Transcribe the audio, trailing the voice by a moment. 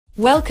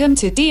Welcome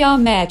to DR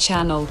Mayor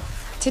channel.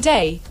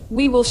 Today,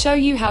 we will show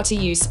you how to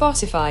use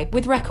Spotify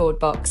with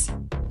Rekordbox.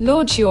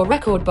 Launch your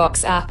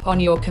Rekordbox app on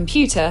your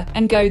computer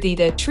and go to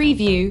the Tree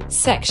View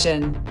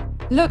section.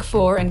 Look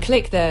for and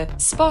click the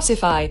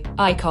Spotify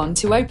icon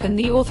to open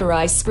the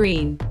authorized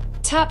screen.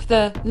 Tap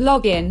the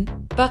Login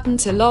button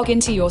to log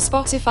into your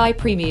Spotify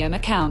Premium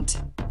account.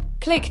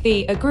 Click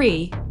the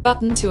Agree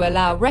button to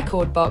allow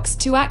Rekordbox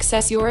to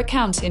access your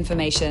account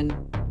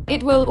information.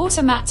 It will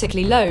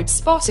automatically load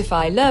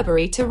Spotify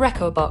library to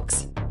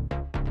Rekorbox.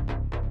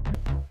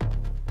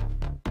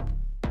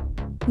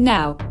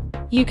 Now,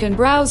 you can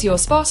browse your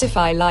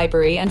Spotify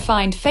library and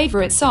find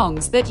favorite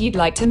songs that you'd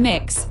like to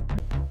mix.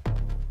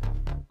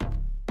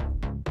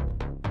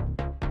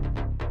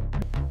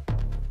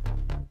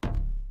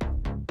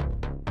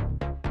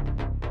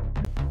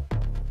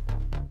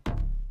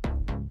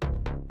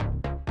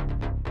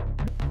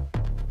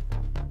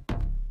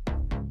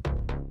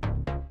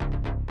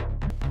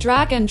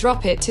 Drag and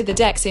drop it to the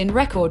decks in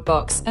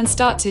Rekordbox and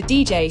start to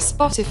DJ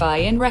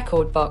Spotify in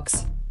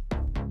Rekordbox.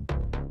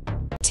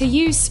 To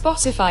use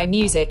Spotify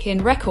music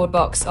in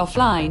Rekordbox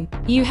offline,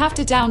 you have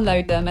to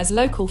download them as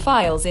local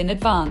files in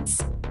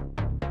advance.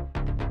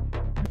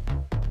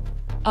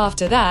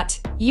 After that,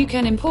 you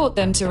can import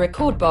them to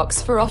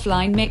Rekordbox for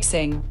offline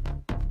mixing.